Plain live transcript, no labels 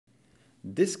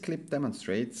This clip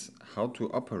demonstrates how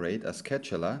to operate a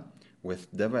scheduler with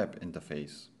the web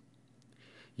interface.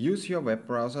 Use your web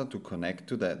browser to connect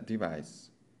to that device.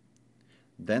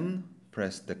 Then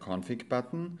press the Config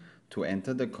button to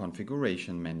enter the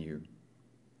configuration menu.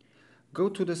 Go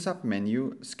to the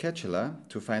submenu Scheduler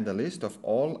to find a list of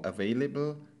all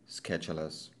available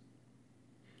schedulers.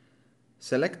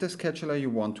 Select the scheduler you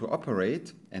want to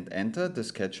operate and enter the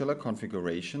scheduler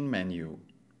configuration menu.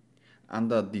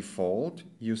 Under Default,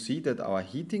 you see that our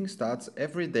heating starts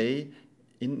every day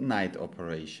in night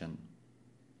operation.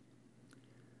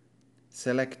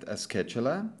 Select a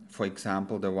scheduler, for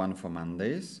example the one for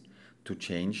Mondays, to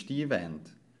change the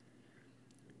event.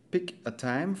 Pick a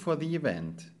time for the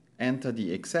event. Enter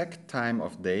the exact time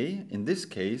of day, in this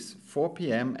case 4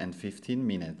 p.m. and 15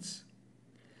 minutes.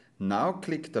 Now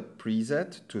click the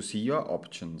preset to see your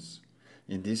options.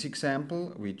 In this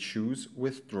example, we choose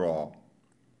Withdraw.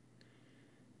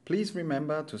 Please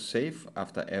remember to save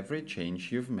after every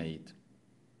change you've made.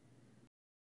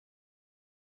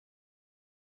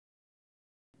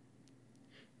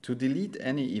 To delete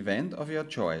any event of your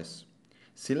choice,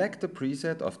 select the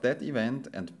preset of that event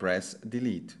and press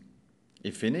Delete.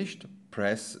 If finished,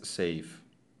 press Save.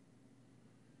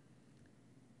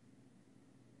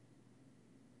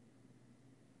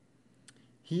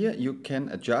 Here you can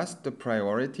adjust the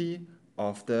priority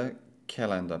of the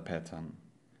calendar pattern.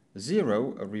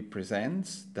 0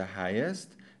 represents the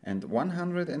highest and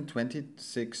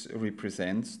 126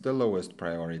 represents the lowest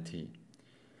priority.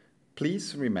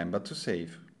 Please remember to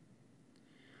save.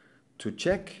 To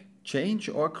check, change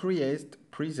or create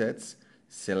presets,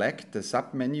 select the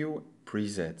submenu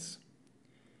Presets.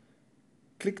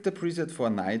 Click the preset for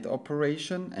night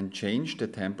operation and change the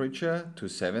temperature to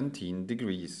 17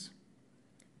 degrees.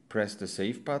 Press the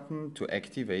Save button to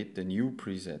activate the new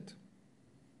preset.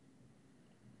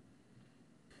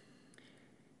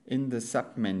 In the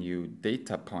submenu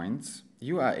Data Points,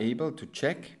 you are able to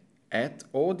check, add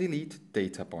or delete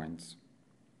data points.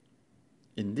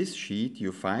 In this sheet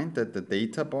you find that the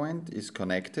data point is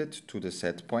connected to the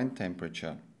setpoint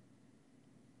temperature.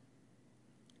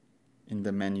 In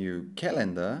the menu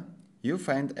Calendar, you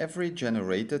find every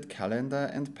generated calendar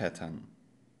and pattern.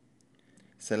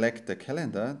 Select the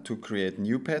calendar to create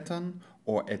new pattern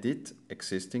or edit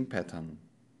existing pattern.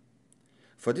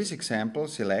 For this example,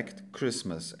 select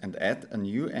Christmas and add a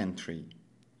new entry.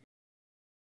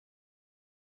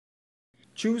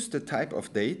 Choose the type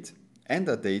of date and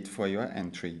a date for your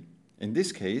entry. In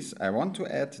this case, I want to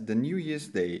add the New Year's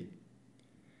Day.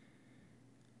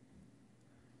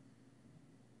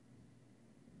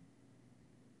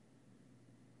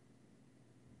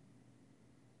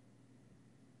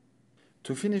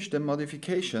 To finish the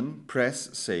modification, press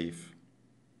Save.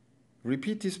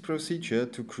 Repeat this procedure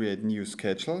to create new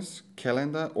schedules,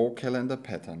 calendar or calendar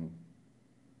pattern.